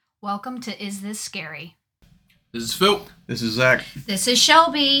Welcome to Is This Scary? This is Phil. This is Zach. This is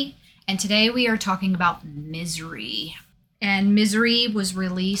Shelby, and today we are talking about Misery. And Misery was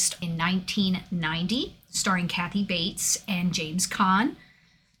released in 1990, starring Kathy Bates and James Caan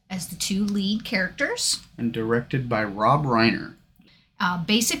as the two lead characters. And directed by Rob Reiner.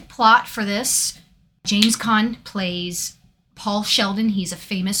 Basic plot for this, James Caan plays Paul Sheldon. He's a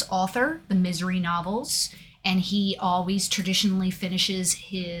famous author, the Misery novels, and he always traditionally finishes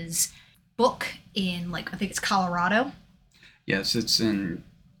his book in, I think it's Colorado. Yes, it's in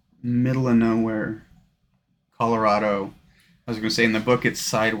middle of nowhere, Colorado. I was going to say in the book it's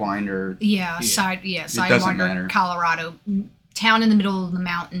Sidewinder. Sidewinder, Colorado. Town in the middle of the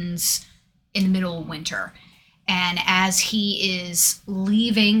mountains in the middle of winter. And as he is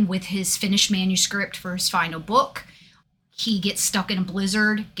leaving with his finished manuscript for his final book, he gets stuck in a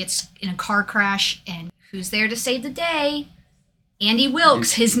blizzard, gets in a car crash, and who's there to save the day? Andy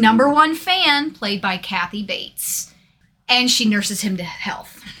Wilkes, his number one fan, played by Kathy Bates. And she nurses him to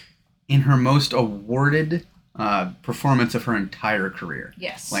health. In her most awarded performance of her entire career.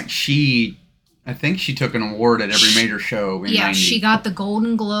 Yes. I think she took an award at every major show in 90. She got the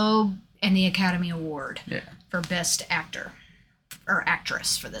Golden Globe and the Academy Award for Best Actor or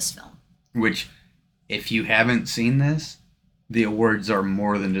Actress for this film. Which, if you haven't seen this, the awards are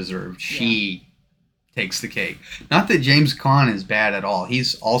more than deserved. She takes the cake. Not that James Caan is bad at all.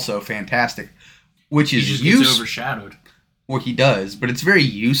 He's also fantastic, which is useful. He just gets overshadowed. Well, he does, but it's very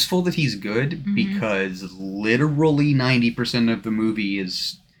useful that he's good because literally 90% of the movie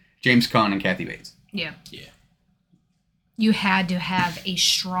is James Caan and Kathy Bates. Yeah. You had to have a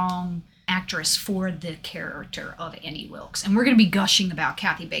strong actress for the character of Annie Wilkes. And we're going to be gushing about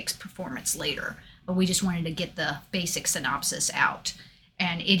Kathy Bates' performance later, but we just wanted to get the basic synopsis out.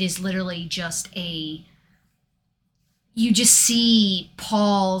 And it is literally just you just see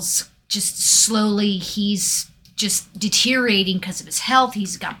Paul's just slowly, he's just deteriorating because of his health.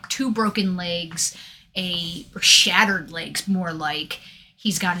 He's got 2 broken legs, or shattered legs more like.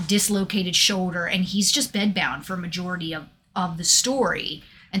 He's got a dislocated shoulder, and he's just bedbound for a majority of the story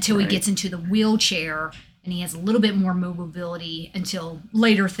until he gets into the wheelchair, and he has a little bit more mobility until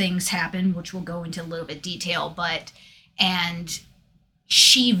later things happen, which we'll go into a little bit detail. And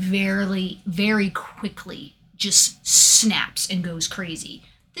she very, very quickly just snaps and goes crazy.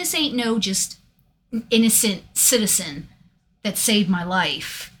 This ain't no just innocent citizen that saved my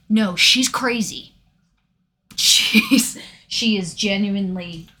life. No, she's crazy. She is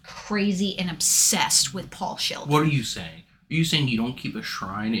genuinely crazy and obsessed with Paul Sheldon. What are you saying? Are you saying you don't keep a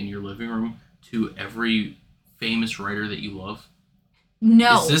shrine in your living room to every famous writer that you love?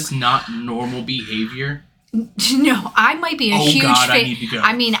 No. Is this not normal behavior? No, I might be a huge fan. I need to go.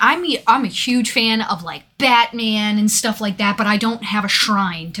 I mean, I'm a huge fan of Batman and stuff like that, but I don't have a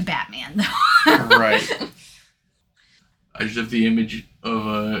shrine to Batman. Right. I just have the image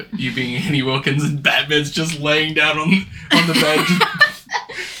of you being Annie Wilkins and Batman's just laying down on the bed.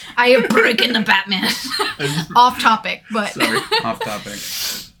 I am breaking the Batman. Off topic, but sorry, off topic.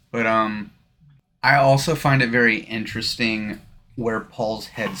 But I also find it very interesting where Paul's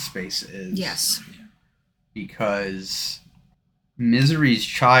headspace is. Yes. Because Misery's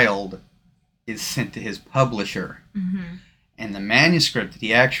child is sent to his publisher, and the manuscript that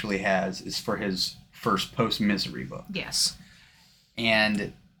he actually has is for his first post-Misery book. Yes.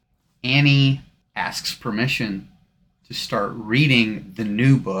 And Annie asks permission to start reading the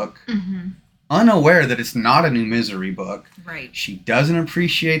new book, unaware that it's not a new Misery book. Right. She doesn't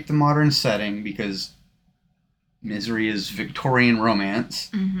appreciate the modern setting because Misery is Victorian romance.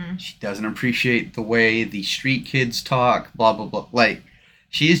 She doesn't appreciate the way the street kids talk, blah, blah, blah.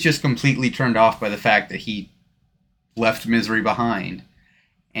 She is just completely turned off by the fact that he left Misery behind.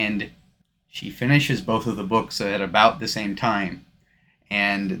 And she finishes both of the books at about the same time.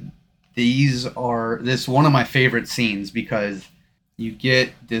 And this is one of my favorite scenes because you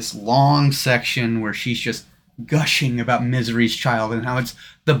get this long section where she's just gushing about Misery's child and how it's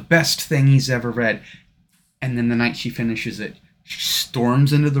the best thing he's ever read. And then the night she finishes it, she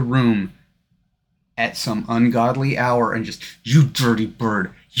storms into the room at some ungodly hour and just, "You dirty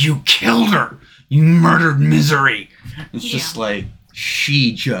bird, you killed her! You murdered Misery!" It's just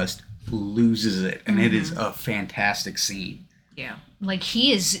she just loses it. And it is a fantastic scene. Yeah.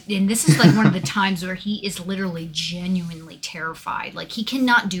 He is, and this is one of the times where he is literally genuinely terrified. He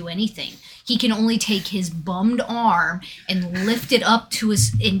cannot do anything. He can only take his bummed arm and lift it up to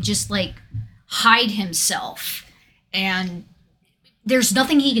and just hide himself, and there's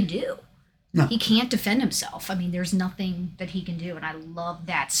nothing he can do. No. He can't defend himself. I mean, there's nothing that he can do, and I love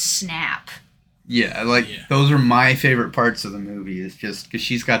that snap Yeah, like Yeah. those are my favorite parts of the movie. Is just because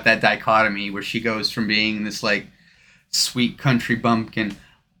she's got that dichotomy where she goes from being this like sweet country bumpkin,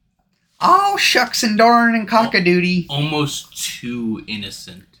 oh shucks and darn and cockadoodie, Almost too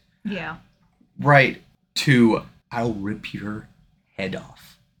innocent. Yeah. right to I'll rip your head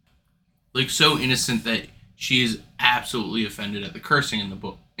off. Like, so innocent that she is absolutely offended at the cursing in the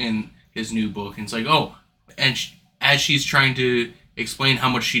book, in his new book. And it's like, oh, and as she's trying to explain how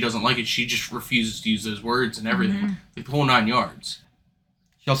much she doesn't like it, she just refuses to use those words and everything. Like, the whole 9 yards.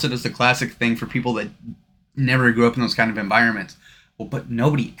 She also does the classic thing for people that never grew up in those kind of environments. Well, but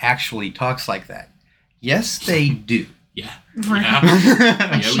nobody actually talks like that. Yes, they do. Yeah. Right.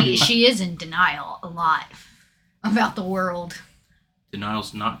 Yeah. And Yeah, we do. she is in denial a lot about the world.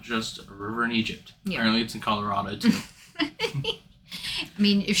 Denial's not just a river in Egypt. Yeah. Apparently it's in Colorado, too. I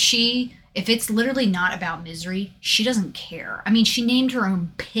mean, if it's literally not about Misery, she doesn't care. I mean, she named her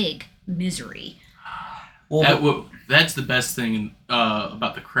own pig Misery. Well, That's the best thing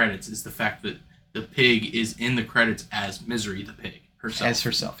about the credits, is the fact that the pig is in the credits as Misery the pig herself. as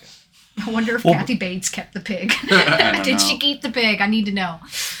herself. I wonder if Well, Kathy Bates kept the pig. I don't Did know. she keep the pig? I need to know.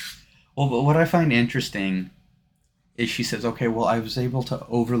 Well, but what I find interesting is she says, okay, well, I was able to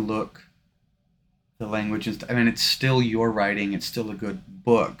overlook the language. I mean, it's still your writing. It's still a good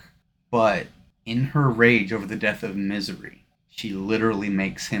book. But in her rage over the death of Misery, she literally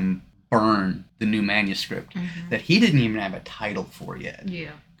makes him burn the new manuscript that he didn't even have a title for yet.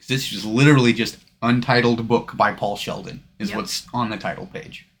 Yeah. Because this is literally just untitled book by Paul Sheldon is Yep. what's on the title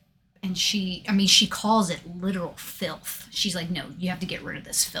page. And she calls it literal filth. She's like, no, you have to get rid of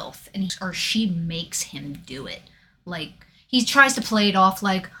this filth. And she makes him do it. Like, he tries to play it off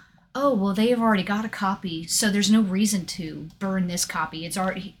like, oh, well, they have already got a copy, so there's no reason to burn this copy. It's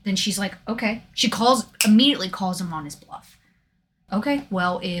already, then she's like, okay. She immediately calls him on his bluff. Okay,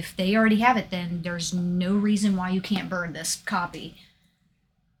 well, if they already have it, then there's no reason why you can't burn this copy.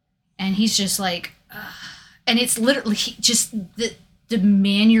 And he's just like, ugh. And it's literally just the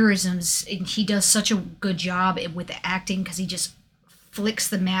mannerisms, and he does such a good job with the acting because he just flicks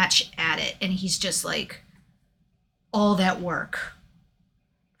the match at it, and he's just like, all that work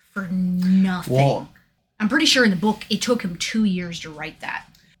for nothing. Well, I'm pretty sure in the book it took him 2 years to write that.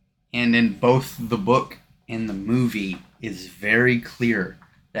 and in both the book and the movie is very clear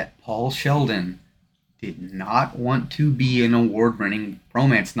that Paul Sheldon did not want to be an award-winning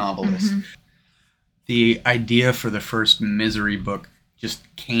romance novelist. The idea for the first Misery book just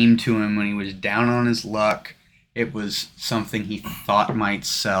came to him when he was down on his luck. It was something he thought might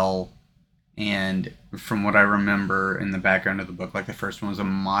sell, and from what I remember in the background of the book, like the first one was a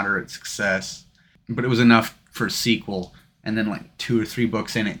moderate success, but it was enough for a sequel, and then like 2 or 3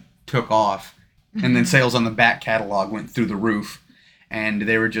 books in it took off, and then sales on the back catalog went through the roof, and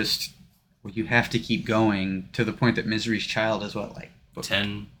they were just, well, you have to keep going, to the point that Misery's Child is what, like book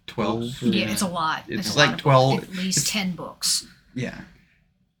 10, 12? Yeah, it's a lot. It's a like lot of 12 books. At least 10 books. Yeah.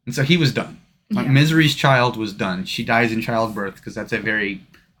 And so he was done. Like, Yeah. Misery's Child was done. She dies in childbirth because that's a very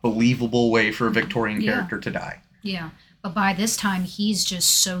believable way for a Victorian Yeah. character to die. Yeah. But by this time, he's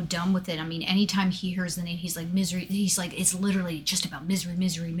just so done with it. I mean, anytime he hears the name, he's like, Misery. He's like, it's literally just about misery,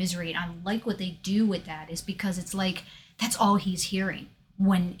 misery, misery. And I like what they do with that, is because it's like, that's all he's hearing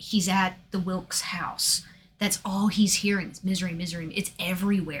when he's at the Wilkes house. That's all he's hearing is misery, misery. It's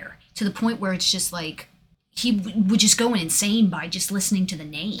everywhere, to the point where it's just like, he would just go insane by just listening to the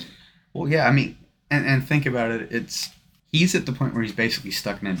name. Well, yeah, I mean, and think about it. He's at the point where he's basically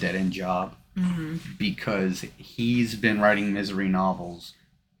stuck in a dead-end job because he's been writing misery novels.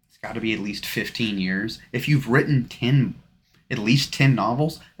 It's got to be at least 15 years. If you've written at least 10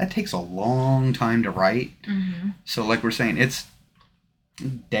 novels, that takes a long time to write. So like we're saying, it's a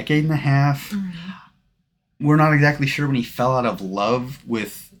decade and a half. We're not exactly sure when he fell out of love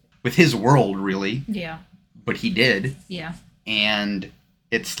with his world, really, Yeah. but he did. Yeah. And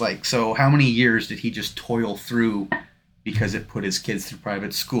it's like, so how many years did he just toil through because it put his kids through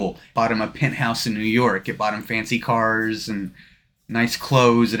private school? Bought him a penthouse in New York. It bought him fancy cars and nice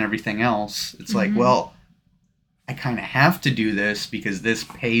clothes and everything else. It's like, well, I kind of have to do this because this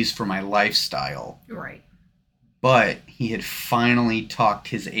pays for my lifestyle. Right. But he had finally talked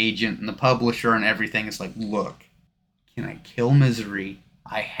his agent and the publisher and everything. It's like, look, can I kill Misery?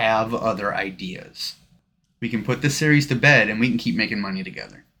 I have other ideas. We can put this series to bed and we can keep making money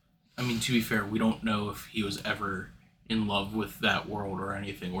together. I mean, to be fair, we don't know if he was ever in love with that world or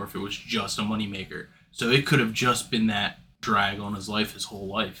anything, or if it was just a moneymaker. So it could have just been that drag on his life his whole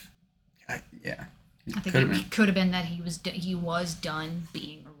life. Yeah. I think it could have been that he was done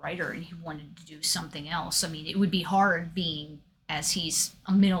being a writer and he wanted to do something else. I mean, it would be hard being, as he's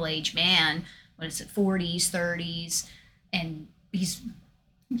a middle-aged man, what is it, 40s, 30s, and he's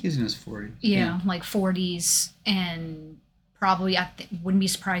He's in his 40s. like 40s, and probably wouldn't be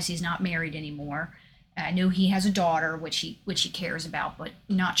surprised he's not married anymore. I know he has a daughter, which he cares about, but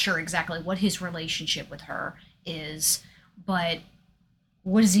not sure exactly what his relationship with her is. But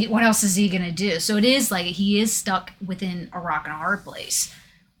what else is he gonna do? So it is like he is stuck within a rock and a hard place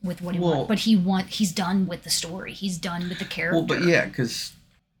with what he wants. But he's done with the story. He's done with the character. Well, but yeah, because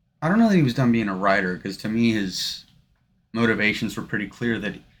I don't know that he was done being a writer, because to me his motivations were pretty clear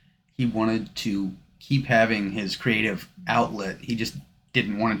that he wanted to keep having his creative outlet. He just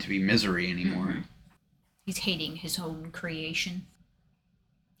didn't want it to be misery anymore. Mm-hmm. He's hating his own creation.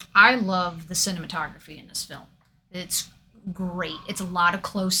 I love the cinematography in this film. It's great. It's a lot of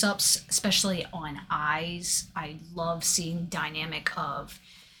close-ups, especially on eyes. I love seeing dynamic of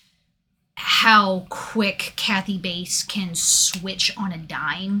how quick Kathy Bates can switch on a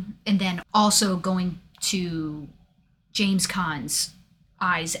dime, and then also going to James Caan's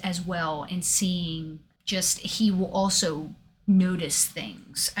eyes as well, and seeing just he will also notice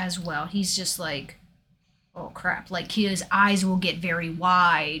things as well. He's just like, oh crap, like his eyes will get very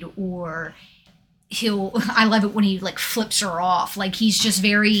wide, or I love it when he like flips her off. Like he's just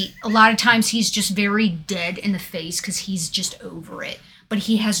a lot of times he's just very dead in the face because he's just over it. But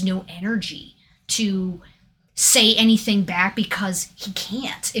he has no energy to say anything back because he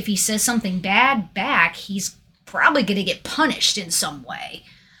can't. If he says something bad back, he's probably going to get punished in some way,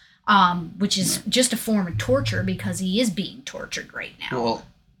 which is just a form of torture because he is being tortured right now. Well,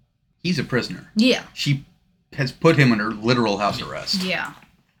 he's a prisoner. Yeah. She has put him under literal house arrest. Yeah.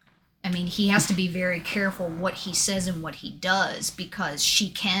 I mean, he has to be very careful what he says and what he does because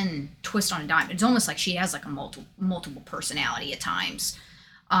she can twist on a dime. It's almost like she has like a multiple personality at times.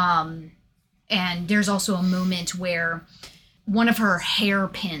 And there's also a moment where one of her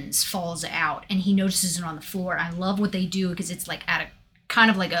hairpins falls out and he notices it on the floor. I love what they do because it's like at a kind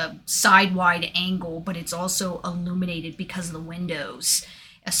of like a side-wide angle, but it's also illuminated because of the windows.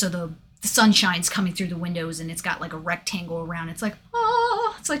 So the sunshine's coming through the windows and it's got like a rectangle around. It's like,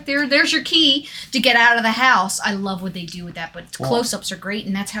 oh, it's like there's your key to get out of the house. I love what they do with that, but close-ups are great,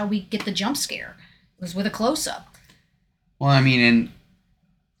 and that's how we get the jump scare. It was with a close-up. Well, I mean, and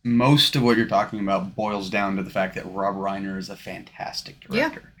most of what you're talking about boils down to the fact that Rob Reiner is a fantastic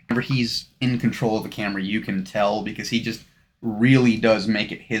director. Yeah. Whenever he's in control of the camera, you can tell because he just really does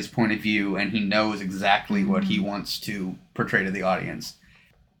make it his point of view, and he knows exactly what he wants to portray to the audience.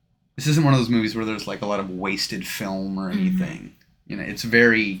 This isn't one of those movies where there's like a lot of wasted film or anything. You know, it's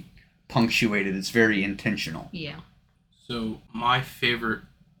very punctuated. It's very intentional. Yeah. So my favorite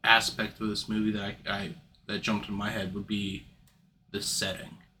aspect of this movie that jumped in my head would be the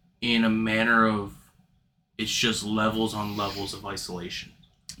setting, in a manner of it's just levels on levels of isolation.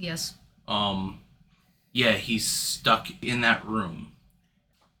 Yes. Yeah, he's stuck in that room.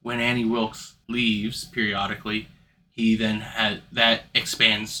 When Annie Wilkes leaves periodically, he then that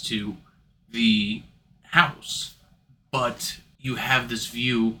expands to the house. But you have this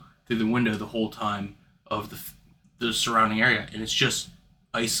view through the window the whole time of the surrounding area, and it's just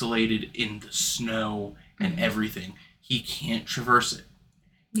isolated in the snow and everything. He can't traverse it.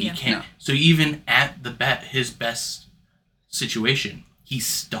 He can't. No. So even at his best situation, he's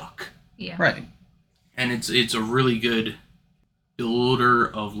stuck. Yeah. Right. And it's a really good builder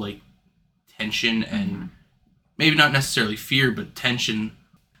of like tension and maybe not necessarily fear, but tension.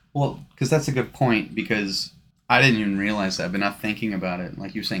 Well, because that's a good point, because I didn't even realize that, but now thinking about it,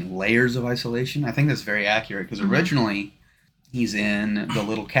 like you were saying, layers of isolation, I think that's very accurate, because originally he's in the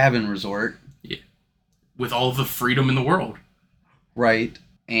little cabin resort. Yeah. With all the freedom in the world. Right.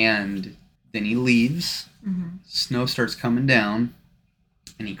 And then he leaves, snow starts coming down,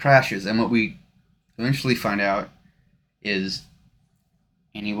 and he crashes. And what we eventually find out is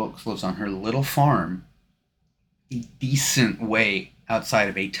Annie Wilkes lives on her little farm a decent way outside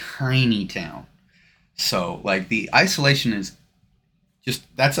of a tiny town. So, like, the isolation is just,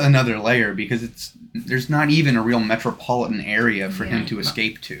 that's another layer, because there's not even a real metropolitan area for him to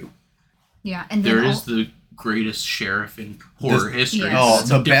escape to. Yeah, and there is the greatest sheriff in horror history. Yes.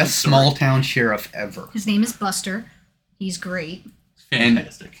 Oh, the best small town sheriff ever. His name is Buster. He's great.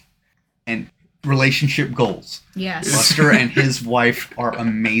 Fantastic. And relationship goals. Yes. Buster and his wife are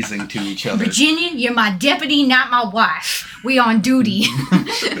amazing to each other. Virginia, you're my deputy, not my wife. We on duty.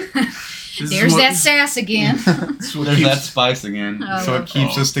 There's that sass again. There's that spice again. So it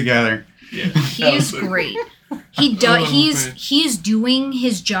keeps us together. Yeah. He is great. He is doing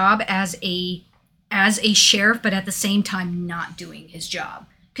his job as a sheriff, but at the same time not doing his job.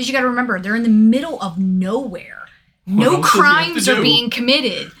 Because you got to remember, they're in the middle of nowhere. No crimes are being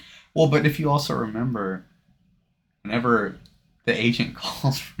committed. Well, but if you also remember, whenever the agent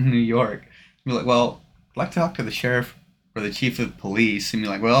calls from New York, you're like, well, I'd like to talk to the sheriff or the chief of police. And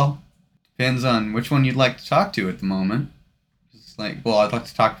you're like, well, depends on which one you'd like to talk to at the moment. It's like, well, I'd like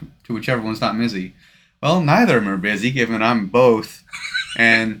to talk to whichever one's not busy. Well, neither of them are busy, given I'm both.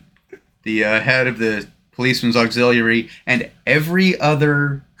 And the head of the policeman's auxiliary and every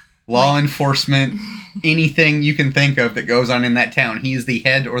other law enforcement, anything you can think of that goes on in that town. He is the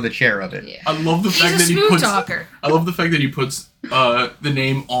head or the chair of it. Yeah. I love the He's fact a that he smooth puts. talker. I love the fact that he puts the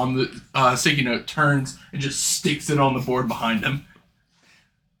name on the sticky note, turns and just sticks it on the board behind him.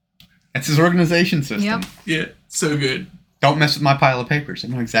 That's his organization system. Yep. Yeah, so good. Don't mess with my pile of papers. I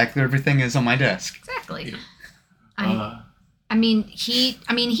know exactly where everything is on my desk. Exactly. Yeah. I mean,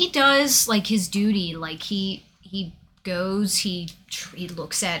 he does like his duty. Like he goes, he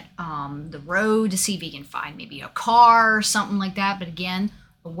looks at the road to see if he can find maybe a car or something like that. But again,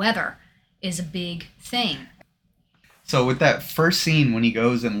 the weather is a big thing. So with that first scene when he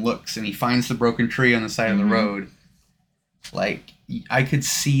goes and looks and he finds the broken tree on the side of the road, like I could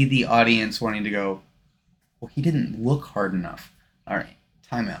see the audience wanting to go, well, he didn't look hard enough. All right,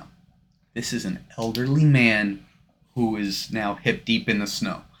 time out. This is an elderly man who is now hip deep in the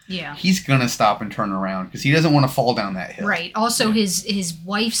snow. Yeah. He's going to stop and turn around because he doesn't want to fall down that hill. Right. Also, his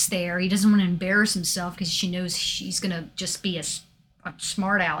wife's there. He doesn't want to embarrass himself because she knows she's going to just be a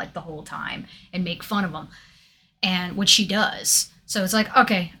smart aleck the whole time and make fun of him. And what she does. So it's like,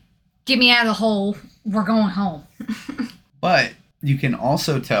 okay, get me out of the hole. We're going home. But you can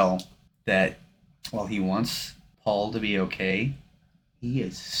also tell that while he wants Paul to be okay, he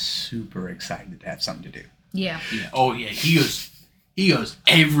is super excited to have something to do. Yeah. Yeah. Oh yeah. He goes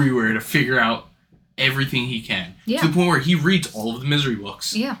everywhere to figure out everything he can. Yeah. To the point where he reads all of the misery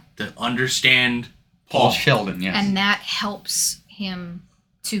books. Yeah. To understand Paul Sheldon, yes. And that helps him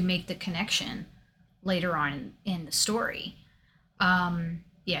to make the connection later on in the story.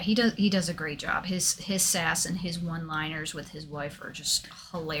 Yeah, he does a great job. His sass and his one-liners with his wife are just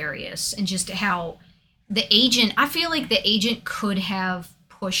hilarious. And just how the agent, I feel like the agent could have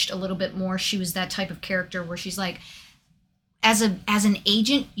pushed a little bit more. She was that type of character where she's like, as an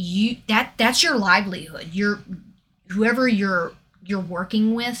agent, that's your livelihood. Whoever you're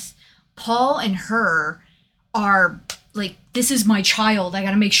working with, Paul and her are like, this is my child. I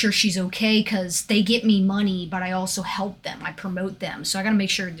got to make sure she's okay because they get me money, but I also help them. I promote them. So I got to make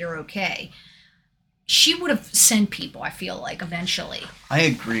sure they're okay. She would have sent people, I feel like, eventually. I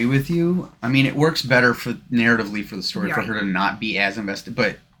agree with you. I mean, it works better for narratively for the story for Right. her to not be as invested.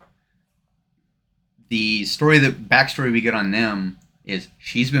 But the backstory we get on them is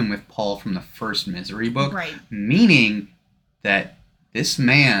she's been with Paul from the first Misery book. Right. Meaning that this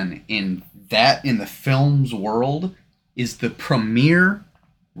man in the film's world is the premier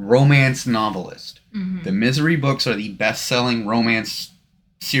romance novelist. Mm-hmm. The Misery books are the best-selling romance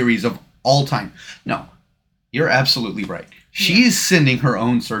series of all time. No, you're absolutely right. She's sending her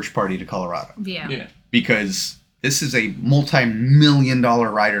own search party to Colorado. Yeah. Because this is a multi-million-dollar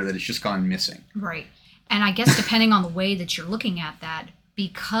writer that has just gone missing. Right. And I guess depending on the way that you're looking at that,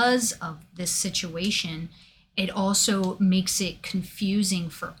 because of this situation, it also makes it confusing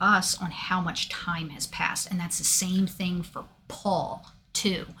for us on how much time has passed. And that's the same thing for Paul,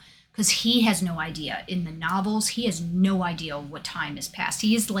 too. Because he has no idea. In the novels, he has no idea what time has passed.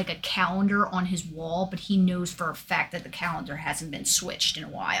 He is like a calendar on his wall, but he knows for a fact that the calendar hasn't been switched in a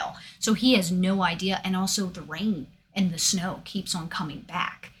while. So he has no idea. And also the rain and the snow keeps on coming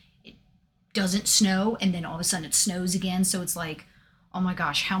back. It doesn't snow, and then all of a sudden it snows again. So it's like, oh my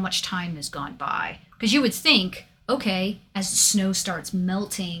gosh, how much time has gone by? Because you would think, okay, as the snow starts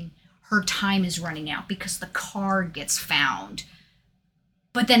melting, her time is running out because the car gets found.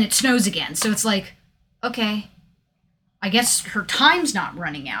 But then it snows again. So it's like, okay, I guess her time's not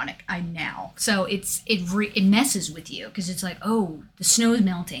running out now. So it messes with you because it's like, oh, the snow's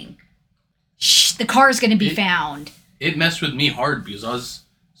melting. The car's going to be found. It messed with me hard because I was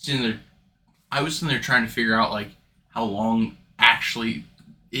sitting there trying to figure out like how long actually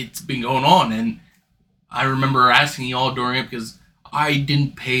it's been going on. And I remember asking y'all during it because I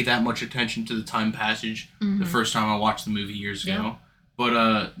didn't pay that much attention to the time passage the first time I watched the movie years ago.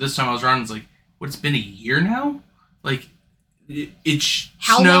 But this time I was around, it's like, what, it's been a year now? Like, it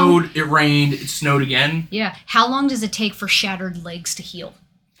snowed, it rained, it snowed again. Yeah. How long does it take for shattered legs to heal?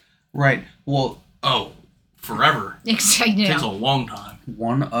 Right. Well, Forever. Exactly. It takes a long time.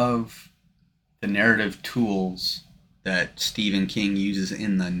 one of the narrative tools that Stephen King uses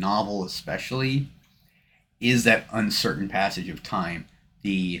in the novel especially is that uncertain passage of time.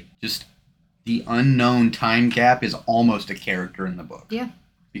 The unknown time gap is almost a character in the book. Yeah.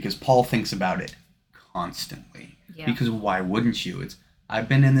 because Paul thinks about it constantly. Yeah. Because why wouldn't you? I've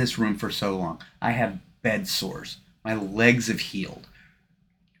been in this room for so long. I have bed sores. My legs have healed.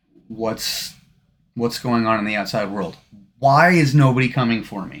 What's going on in the outside world? Why is nobody coming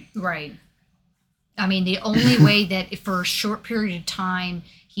for me? Right. I mean, the only way that for a short period of time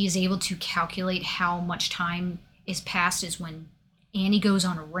he is able to calculate how much time is passed is when Annie goes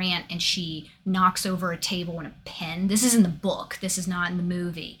on a rant and she knocks over a table and a pen. This is in the book. This is not in the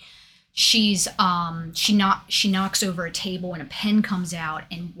movie. She knocks over a table and a pen comes out,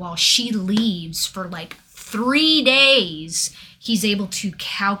 and while she leaves for like 3 days, he's able to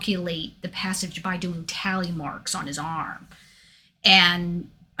calculate the passage by doing tally marks on his arm. And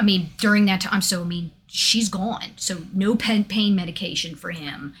I mean, during that time, so I mean, she's gone. So no pain medication for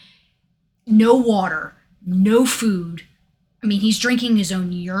him, no water, no food. I mean, he's drinking his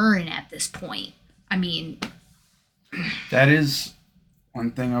own urine at this point. I mean, that is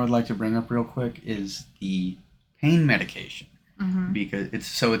one thing I would like to bring up real quick is the pain medication. Mm-hmm. Because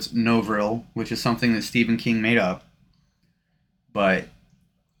it's Novril, which is something that Stephen King made up. But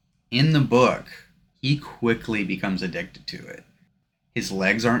in the book, he quickly becomes addicted to it. His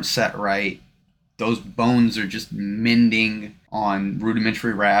legs aren't set right. Those bones are just mending on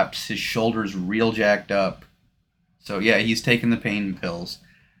rudimentary wraps. His shoulder's real jacked up. So yeah, he's taking the pain pills.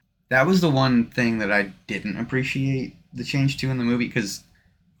 That was the one thing that I didn't appreciate the change to in the movie, because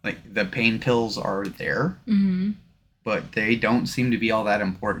like the pain pills are there, mm-hmm. but they don't seem to be all that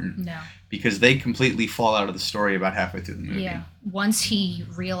important. No. Because they completely fall out of the story about halfway through the movie. Yeah. Once he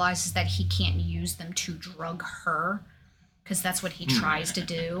realizes that he can't use them to drug her, because that's what he tries to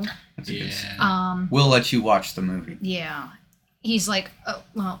do. That's a good scene. We'll let you watch the movie. Yeah. He's like, oh,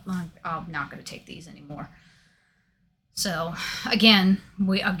 well, I'm not going to take these anymore. So, again,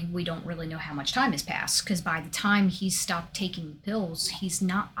 we don't really know how much time has passed, because by the time he's stopped taking the pills, he's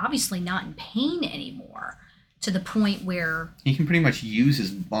obviously not in pain anymore, to the point where he can pretty much use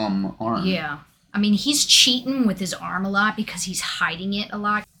his bum arm. Yeah. I mean, he's cheating with his arm a lot because he's hiding it a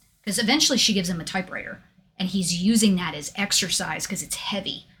lot, because eventually she gives him a typewriter, and he's using that as exercise because it's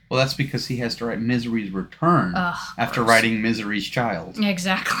heavy. Well, that's because he has to write Misery's Return after writing Misery's Child.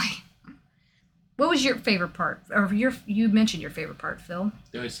 Exactly. What was your favorite part? Or you mentioned your favorite part, Phil.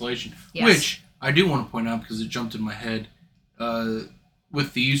 The isolation. Yes. Which I do want to point out because it jumped in my head.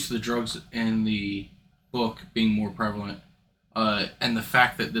 With the use of the drugs in the book being more prevalent, and the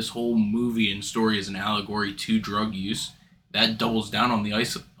fact that this whole movie and story is an allegory to drug use, that doubles down on the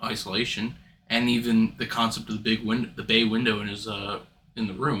isolation, and even the concept of the bay window in his in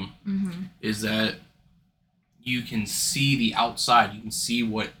the room, mm-hmm. is that you can see the outside, you can see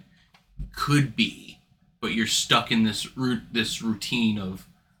what could be, but you're stuck in this routine of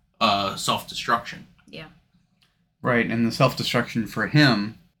self-destruction. Yeah. Right, and the self-destruction for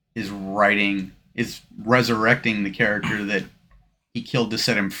him is resurrecting the character that he killed to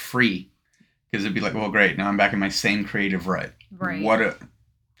set him free. Because it'd be like, well, great, now I'm back in my same creative rut. Right.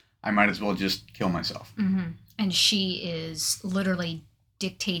 I might as well just kill myself. Mm-hmm. And she is literally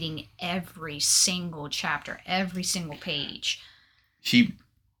dictating every single chapter, every single page. She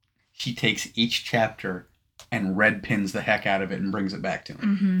takes each chapter and red pins the heck out of it and brings it back to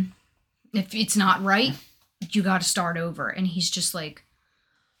him. Mm-hmm. If it's not right, you got to start over. And he's just like,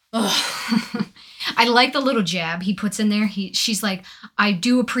 oh. I like the little jab he puts in there. She's like, I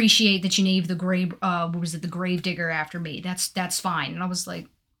do appreciate that you named the grave. The grave digger after me? That's fine. And I was like,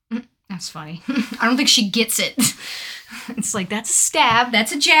 that's funny. I don't think she gets it. It's like, that's a stab.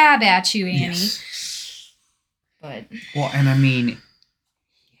 That's a jab at you, Annie. Yes. But and I mean,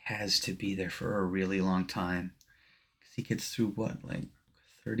 has to be there for a really long time, because he gets through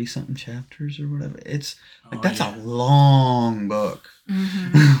 30-something chapters or whatever. It's like that's a long book.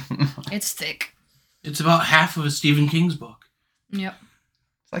 Mm-hmm. It's thick. It's about half of a Stephen King's book. Yep.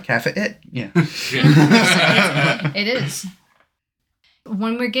 It's like half of it. Yeah. It is.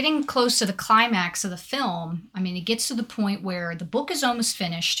 When we're getting close to the climax of the film, I mean, it gets to the point where the book is almost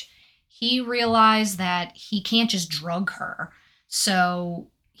finished. He realized that he can't just drug her, so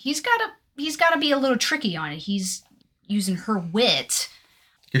he's got to be a little tricky on it. He's using her wit.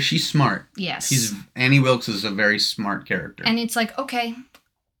 Because she's smart. Yes. Annie Wilkes is a very smart character. And it's like, okay,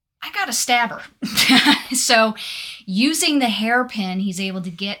 I got to stab her. So using the hairpin, he's able to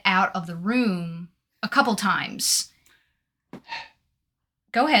get out of the room a couple times.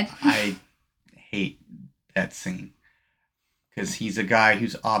 Go ahead. I hate that scene. Because he's a guy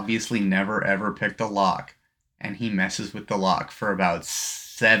who's obviously never ever picked a lock. And he messes with the lock for about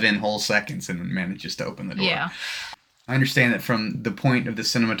 7 whole seconds and manages to open the door. Yeah. I understand that from the point of the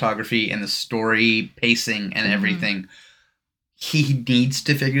cinematography and the story pacing and everything, he needs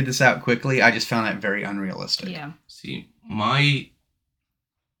to figure this out quickly. I just found that very unrealistic. Yeah. See, my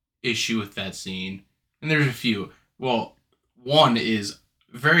issue with that scene, and there's a few. Well, one is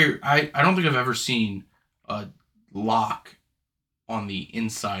I don't think I've ever seen a lock on the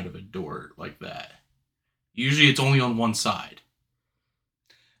inside of a door like that. Usually it's only on one side.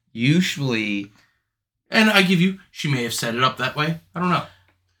 Usually, And I give you, she may have set it up that way. I don't know.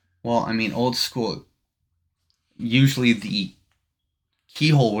 well, I mean, old school, usually the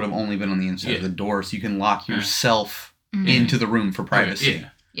keyhole would have only been on the inside of the door, so you can lock yourself into the room for privacy.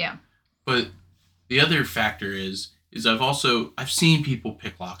 Yeah. But the other factor is I've seen people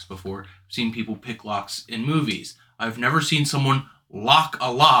pick locks before. I've seen people pick locks in movies. I've never seen someone lock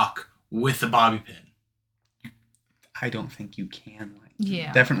a lock with a bobby pin. I don't think you can.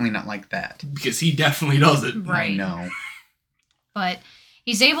 Yeah. Definitely not like that. Because he definitely does it. Right. I know. But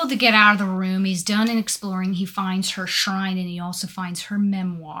he's able to get out of the room. He's done in exploring. He finds her shrine, and he also finds her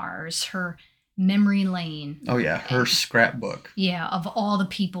memoirs, her memory lane. Oh, yeah. Her scrapbook. Yeah, of all the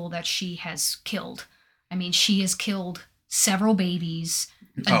people that she has killed. I mean, she has killed several babies,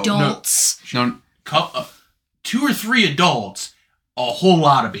 adults. No, 2 or 3 adults, a whole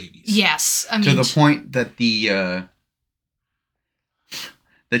lot of babies. Yes. I mean, to the point that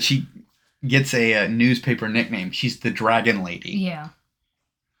that she gets a newspaper nickname. She's the Dragon Lady. Yeah.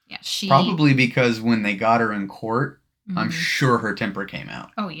 Yeah, she... Probably because when they got her in court, I'm sure her temper came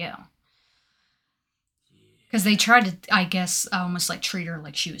out. Oh, yeah. Because they tried to, I guess, almost like treat her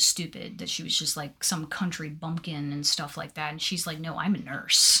like she was stupid, that she was just like some country bumpkin and stuff like that. And she's like, no, I'm a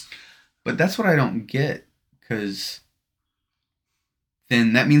nurse. But that's what I don't get, because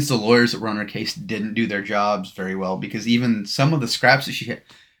then that means the lawyers that run her case didn't do their jobs very well, because even some of the scraps that she had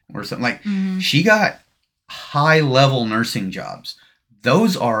or something, like, she got high-level nursing jobs.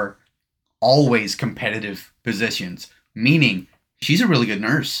 Those are always competitive positions, meaning she's a really good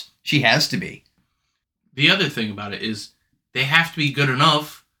nurse. She has to be. The other thing about it is they have to be good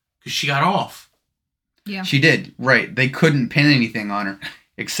enough because she got off. Yeah. She did, right. They couldn't pin anything on her,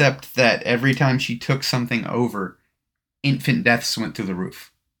 except that every time she took something over, infant deaths went through the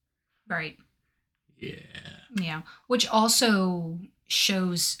roof. Right. Yeah. Yeah. Which also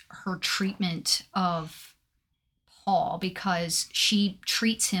shows her treatment of Paul, because she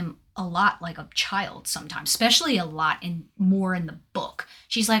treats him a lot like a child sometimes, especially a lot more in the book.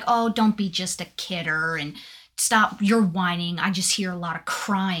 She's like, oh, don't be just a kidder and stop, you're whining. I just hear a lot of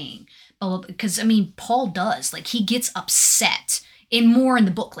crying. Because, I mean, Paul does. Like, he gets upset. More in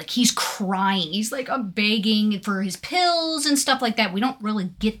the book, like, he's crying. He's like, I'm begging for his pills and stuff like that. We don't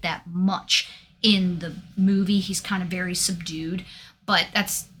really get that much in the movie. He's kind of very subdued, but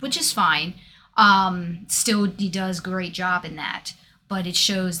which is fine. Still, he does a great job in that, but it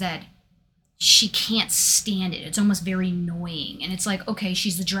shows that she can't stand it. It's almost very annoying. And it's like, okay,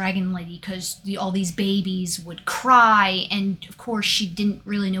 she's the Dragon Lady because all these babies would cry, and of course she didn't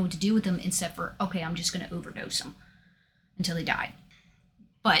really know what to do with them except for, okay, I'm just going to overdose them until they died.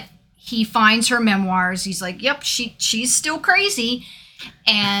 But he finds her memoirs. He's like, yep, she's still crazy,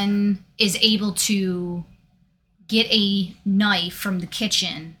 and is able to get a knife from the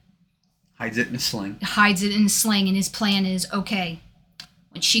kitchen. Hides it in a sling. And his plan is, okay,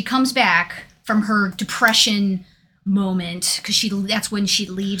 when she comes back from her depression moment, because that's when she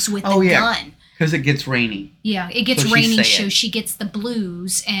leaves with the gun. Because it gets rainy. Yeah, it gets rainy, so she gets the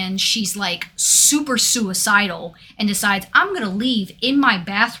blues, and she's like super suicidal and decides, I'm going to leave in my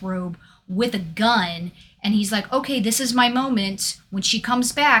bathrobe with a gun. And he's like, okay, this is my moment. When she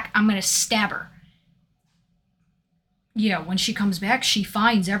comes back, I'm going to stab her. Yeah, when she comes back, she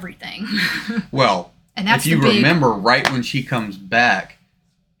finds everything. Well, and that's if you remember, right when she comes back,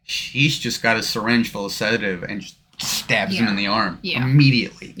 she's just got a syringe full of sedative and just stabs him in the arm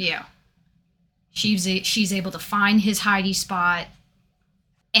immediately. Yeah. She's able to find his hiding spot,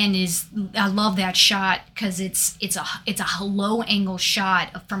 and I love that shot because it's a low angle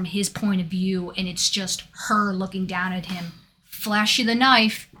shot from his point of view, and it's just her looking down at him. Flash you the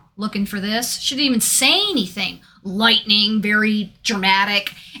knife, looking for this. She didn't even say anything. Lightning, very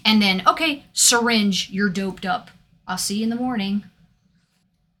dramatic, and then, okay, syringe, you're doped up. I'll see you in the morning.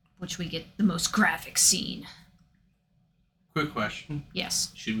 Which we get the most graphic scene. Quick question.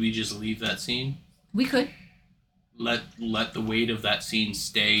 Yes. Should we just leave that scene? We could. Let the weight of that scene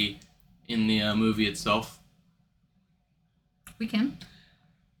stay in the movie itself? We can.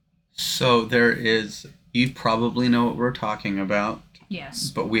 So there is, you probably know what we're talking about.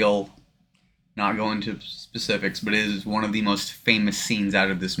 Yes. But we'll not go into specifics, but it is one of the most famous scenes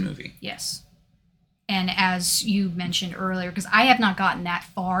out of this movie. Yes. And as you mentioned earlier, because I have not gotten that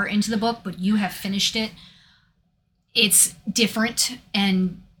far into the book, but you have finished it, It's different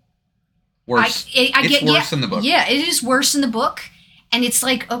and Worse. It's worse in the book. Yeah, it is worse in the book. And it's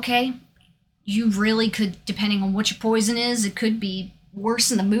like, okay, you really could, depending on what your poison is, it could be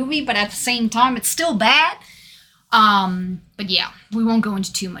worse in the movie, but at the same time, it's still bad. But yeah, we won't go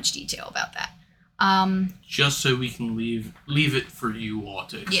into too much detail about that. Just so we can leave it for you all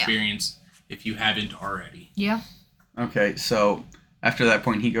to experience if you haven't already. Yeah. Okay, so after that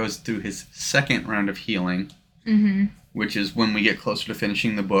point, he goes through his second round of healing, which is when we get closer to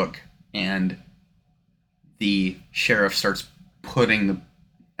finishing the book, and the sheriff starts putting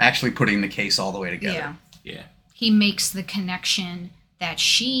the case all the way together. Yeah. He makes the connection that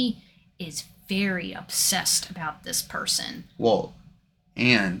she is very obsessed about this person. Well,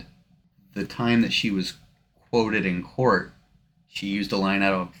 and the time that she was quoted in court, she used a line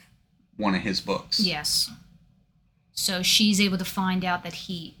out of one of his books. Yes. So she's able to find out that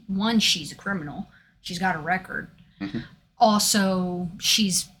she's a criminal. She's got a record. Also,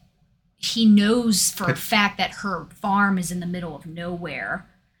 he knows for a fact that her farm is in the middle of nowhere.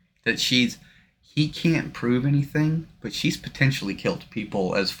 That he can't prove anything, but she's potentially killed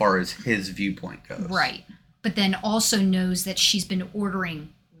people as far as his viewpoint goes. Right. But then also knows that she's been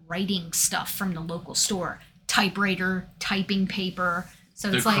ordering writing stuff from the local store. Typewriter, typing paper. So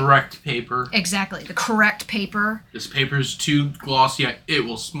it's like the correct paper. Exactly. The correct paper. This paper's too glossy. It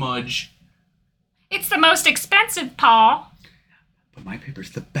will smudge. It's the most expensive, Paul. But my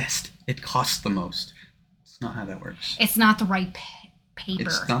paper's the best. It costs the most. It's not how that works. It's not the right paper.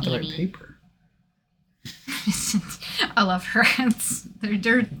 It's not the Annie. right paper. I love her.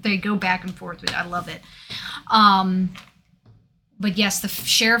 They go back and forth with it. I love it. But yes, the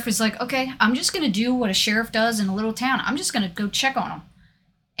sheriff is like, okay, I'm just going to do what a sheriff does in a little town. I'm just going to go check on him.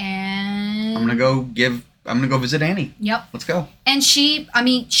 And I'm going to go visit Annie. Yep. Let's go. And she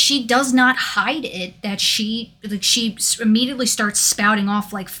does not hide it that she immediately starts spouting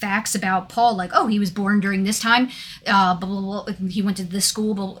off like facts about Paul, like, oh, he was born during this time, blah, blah, blah, he went to this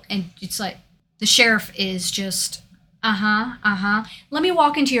school, and it's like, the sheriff is just, let me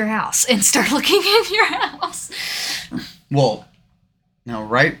walk into your house and start looking in your house. Well, now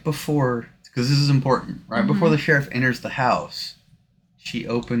right before, because this is important, before the sheriff enters the house, she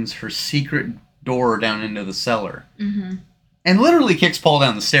opens her secret door down into the cellar. And literally kicks Paul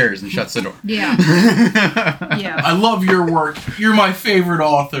down the stairs and shuts the door. Yeah. Yeah. I love your work. You're my favorite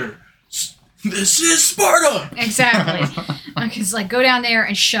author. This is Sparta! Exactly. Because, like, go down there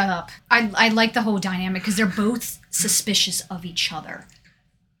and shut up. I like the whole dynamic because they're both suspicious of each other.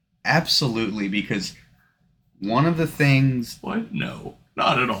 Absolutely, because one of the things... What? No.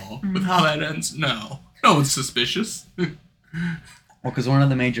 Not at all. With how that ends, no. No one's suspicious. Well, because one of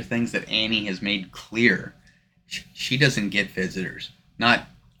the major things that Annie has made clear, she doesn't get visitors.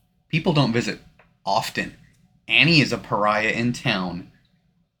 People don't visit often. Annie is a pariah in town.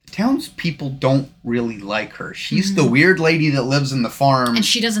 The townspeople don't really like her. She's the weird lady that lives in the farm. And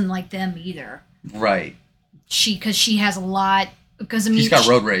she doesn't like them either. Right. Because she has a lot... Because, I mean, she's got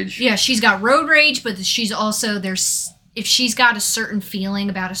road rage. Yeah, she's got road rage, but she's also... If she's got a certain feeling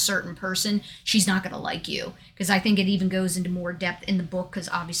about a certain person, she's not going to like you. Because I think it even goes into more depth in the book, because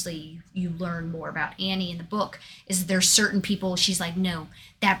obviously you learn more about Annie in the book, is there's certain people she's like, no,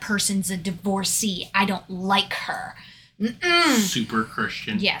 that person's a divorcee. I don't like her. Super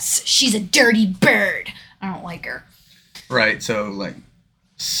Christian. Yes, she's a dirty bird. I don't like her. Right, so like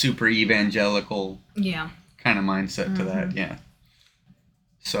super evangelical kind of mindset to that, yeah.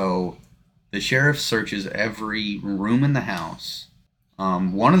 So the sheriff searches every room in the house.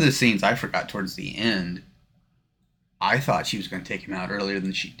 One of the scenes I forgot towards the end, I thought she was going to take him out earlier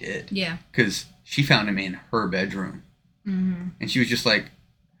than she did. Yeah. Because she found him in her bedroom. And she was just like,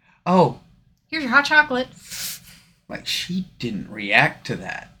 oh. Here's your hot chocolate. Like, she didn't react to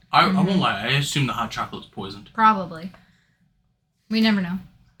that. I won't lie. I assume the hot chocolate's poisoned. Probably. We never know.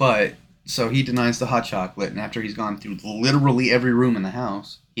 But, so he denies the hot chocolate, and after he's gone through literally every room in the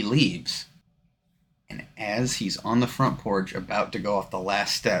house, he leaves. And as he's on the front porch about to go off the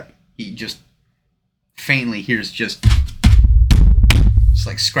last step, he just faintly hears just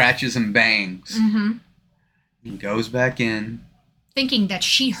like scratches and bangs. He goes back in. Thinking that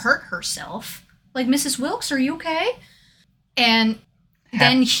she hurt herself. Like, Mrs. Wilkes, are you okay? And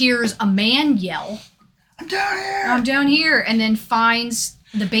then hears a man yell, I'm down here! I'm down here. And then finds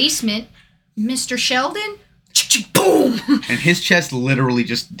the basement, Mr. Sheldon. Boom! And his chest literally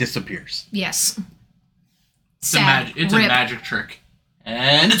just disappears. Yes. It's a magic trick.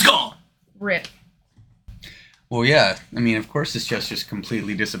 And it's gone! Rip. Well, yeah. I mean, of course his chest just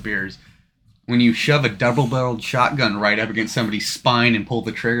completely disappears. When you shove a double-barreled shotgun right up against somebody's spine and pull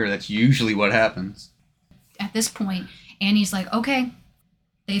the trigger, that's usually what happens. at this point, Annie's like, okay,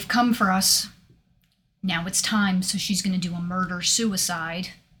 they've come for us. Now it's time. So she's going to do a murder-suicide.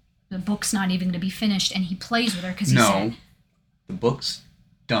 The book's not even going to be finished. And he plays with her because he said... the book's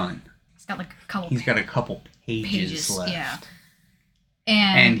done. He's got like a couple He's got a couple pages left. Yeah.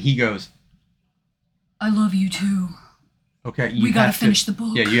 And he goes, I love you too. Okay, we got to finish the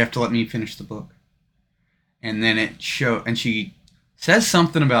book. Yeah, you have to let me finish the book. And then and she says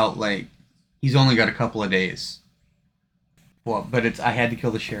something about, like, he's only got a couple of days. Well, but I had to kill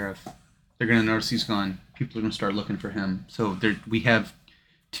the sheriff. They're going to notice he's gone. People are going to start looking for him. So we have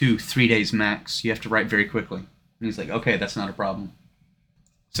 2-3 days max. You have to write very quickly. And he's like, okay, that's not a problem.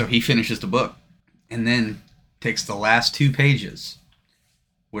 So he finishes the book. And then takes the last 2 pages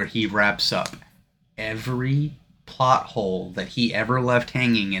where he wraps up every plot hole that he ever left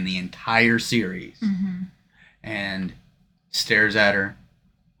hanging in the entire series. Mm-hmm. And stares at her.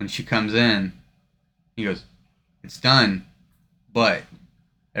 When she comes in, he goes, it's done, but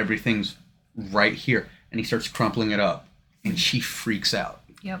everything's right here. And he starts crumpling it up. And she freaks out.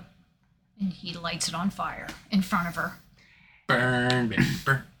 Yep. And he lights it on fire in front of her. Burn, baby,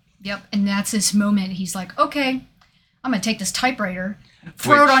 burn. Yep. And that's this moment. He's like, okay, I'm going to take this typewriter and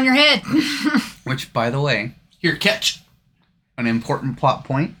throw it on your head. Which, by the way... Here, catch. An important plot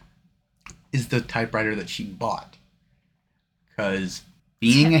point is the typewriter that she bought. Because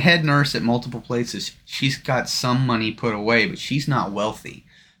being a head nurse at multiple places, she's got some money put away, but she's not wealthy.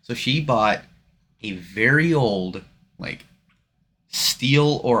 So she bought a very old, like,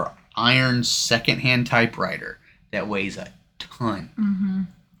 steel or iron secondhand typewriter that weighs a ton. Mm-hmm.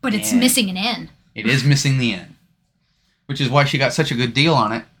 But it's missing an N. It is missing the N. Which is why she got such a good deal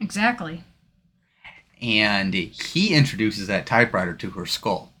on it. Exactly. And he introduces that typewriter to her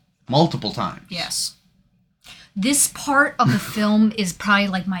skull multiple times. Yes. This part of the film is probably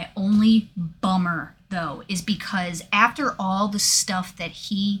like my only bummer, though, is because after all the stuff that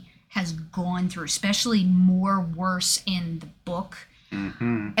he has gone through, especially more worse in the book,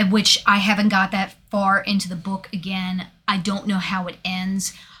 at which I haven't got that far into the book again. I don't know how it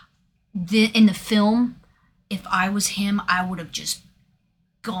ends. In the film, if I was him, I would have just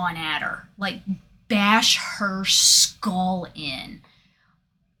gone at her. Like, bash her skull in.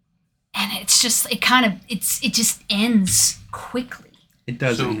 And it's just, it just ends quickly. It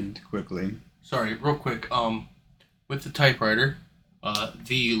does end quickly. Sorry, real quick. With the typewriter,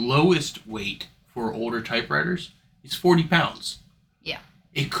 the lowest weight for older typewriters is 40 pounds. Yeah.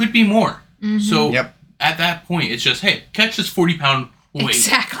 It could be more. Mm-hmm. So at that point, it's just, hey, catch this 40-pound weight.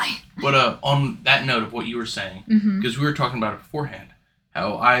 Exactly. But on that note of what you were saying, because we were talking about it beforehand,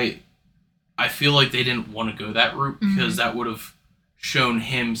 how I feel like they didn't want to go that route because that would have shown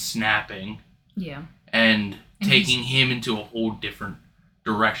him snapping. Yeah. And taking him into a whole different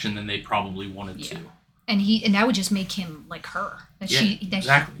direction than they probably wanted to. And that would just make him like her. That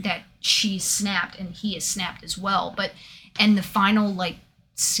she snapped and he is snapped as well. And the final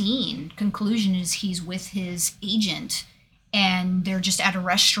conclusion is he's with his agent and they're just at a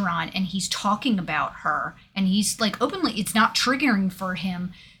restaurant and he's talking about her and he's like openly, it's not triggering for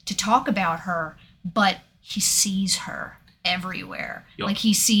him to talk about her, but he sees her everywhere. Yep. Like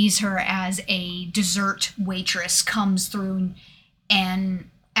he sees her as a dessert waitress comes through and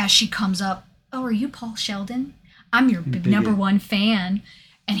as she comes up, oh, are you Paul Sheldon? I'm your number one fan.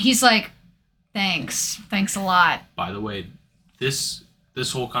 And he's like, thanks a lot. By the way, this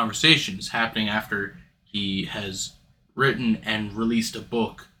whole conversation is happening after he has written and released a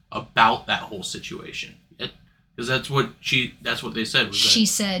book about that whole situation. Because that's what they said. She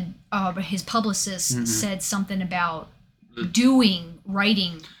said, but his publicist said something about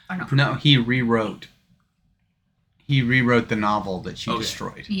writing. Or no. No, he rewrote the novel that she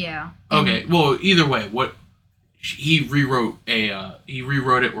destroyed. Yeah. Okay. Well, either way, he rewrote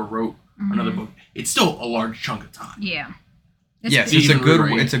it or wrote another book. It's still a large chunk of time. Yeah.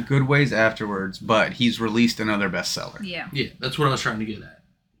 It's a good ways afterwards, but he's released another bestseller. Yeah. Yeah, that's what I was trying to get at.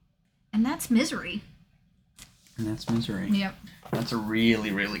 And that's Misery. Yep. That's a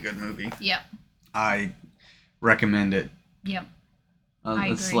really, really good movie. Yep. I recommend it. Yep.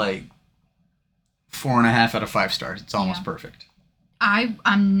 It's agree. Like 4.5 out of 5 stars. It's almost perfect.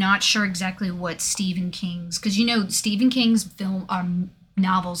 I'm not sure exactly what Stephen King's, because Stephen King's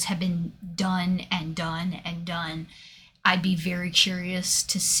novels have been done and done and done. I'd be very curious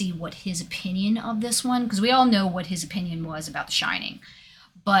to see what his opinion of this one, because we all know what his opinion was about The Shining,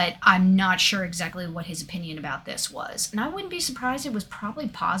 but I'm not sure exactly what his opinion about this was. And I wouldn't be surprised it was probably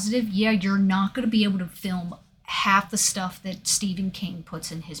positive. Yeah, you're not going to be able to film half the stuff that Stephen King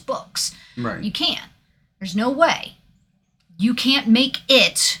puts in his books. Right. You can't. There's no way. You can't make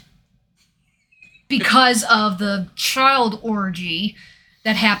it because of the child orgy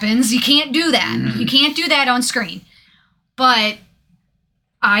that happens. You can't do that. You can't do that on screen. But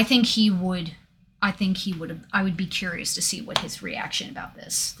I think he would. I would be curious to see what his reaction about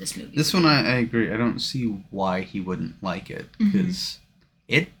this movie. This one, I agree. I don't see why he wouldn't like it, because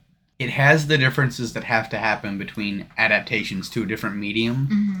it has the differences that have to happen between adaptations to a different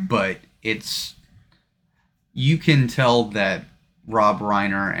medium, but you can tell that Rob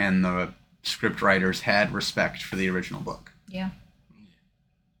Reiner and the script writers had respect for the original book. Yeah.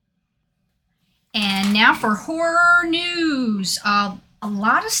 And now for horror news. A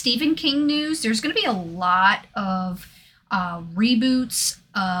lot of Stephen King news. There's going to be a lot of reboots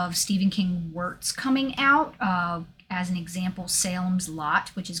of Stephen King works coming out. As an example, Salem's Lot,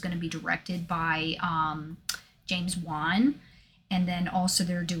 which is going to be directed by James Wan. And then also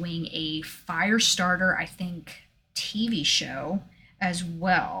they're doing a Firestarter, I think, TV show as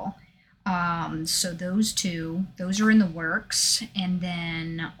well. So those are in the works. And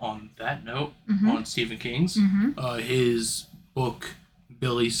then on that note, on Stephen King's, his book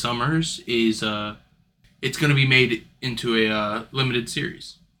Billy Summers is it's going to be made into a limited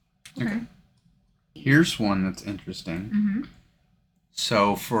series. Okay. Here's one that's interesting.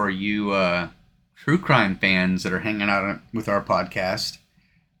 So for you true crime fans that are hanging out with our podcast,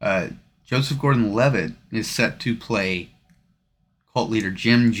 Joseph Gordon-Levitt is set to play cult leader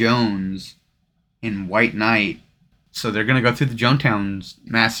Jim Jones in White Knight. So they're going to go through the Jonestown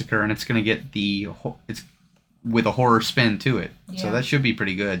massacre, and it's going to get it's with a horror spin to it. Yeah. So that should be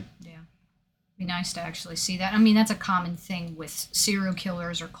pretty good. Yeah. Be nice to actually see that. I mean, that's a common thing with serial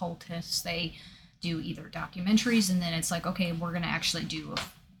killers or cultists. They do either documentaries, and then it's like, okay, we're going to actually do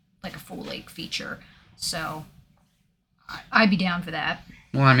a full-length feature. So I'd be down for that.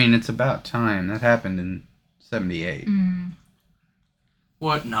 Well, I mean, it's about time. That happened in 78.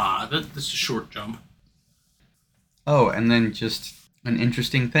 What? Nah, that's a short jump. Oh, and then just an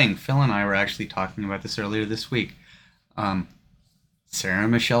interesting thing. Phil and I were actually talking about this earlier this week. Sarah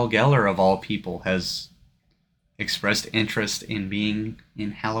Michelle Gellar, of all people, has expressed interest in being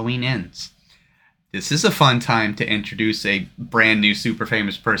in Halloween Ends. This is a fun time to introduce a brand new super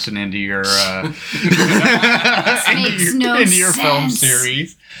famous person into your into your film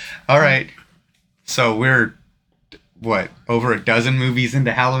series. All right. So we're over a dozen movies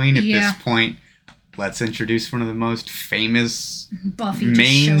into Halloween at this point. Let's introduce one of the most famous Buffy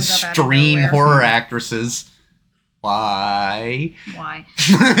mainstream horror actresses. Why?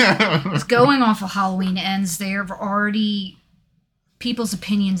 It's going off of Halloween Ends. There have already... People's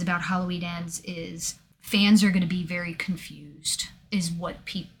opinions about Halloween Ends is fans are going to be very confused.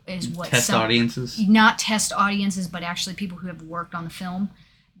 Audiences? Not test audiences, but actually people who have worked on the film.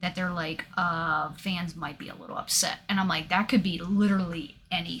 That they're like, fans might be a little upset. And I'm like, that could be literally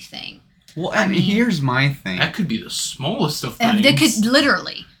anything. Well, I mean, here's my thing. That could be the smallest of things. They could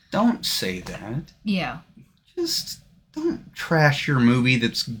literally. Don't say that. Yeah. Just don't trash your movie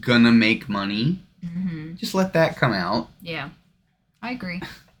that's gonna make money. Just let that come out. Yeah. I agree.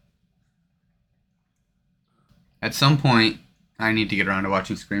 At some point, I need to get around to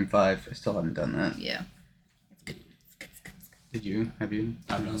watching Scream 5. I still haven't done that. Yeah. Did you? Have you?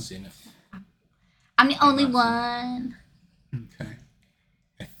 I've not seen it. I'm the only one. Okay.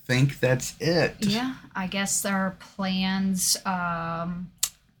 I think that's it. Yeah, I guess our plans, now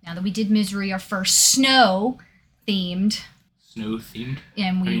that we did Misery, our first snow-themed. Snow-themed?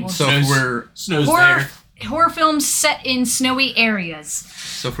 And we will... So if we're... Snow's there. Horror films set in snowy areas.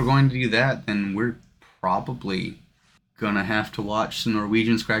 So if we're going to do that, then we're probably gonna have to watch some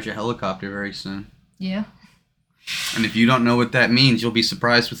Norwegians crash a helicopter very soon. Yeah. And if you don't know what that means, you'll be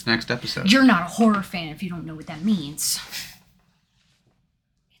surprised with the next episode. You're not a horror fan if you don't know what that means.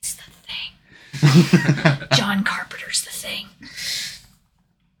 It's the thing. John Carpenter's The Thing.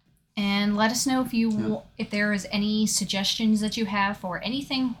 And let us know if there is any suggestions that you have for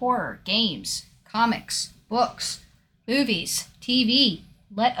anything horror, games, comics, books, movies, TV.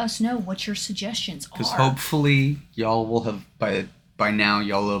 Let us know what your suggestions are. Because hopefully y'all will have, by now,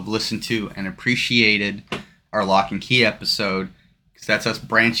 y'all will have listened to and appreciated our Lock and Key episode. Because that's us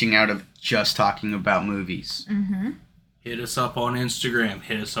branching out of just talking about movies. Hit us up on Instagram.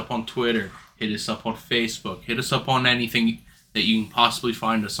 Hit us up on Twitter. Hit us up on Facebook. Hit us up on anything that you can possibly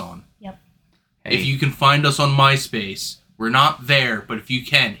find us on. Yep. Hey. If you can find us on MySpace, we're not there, but if you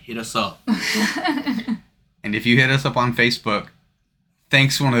can, hit us up. And if you hit us up on Facebook,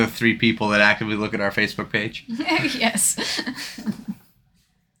 thanks one of the 3 people that actively look at our Facebook page. Yes.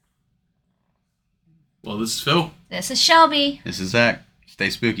 Well, this is Phil. This is Shelby. This is Zach. Stay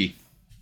spooky.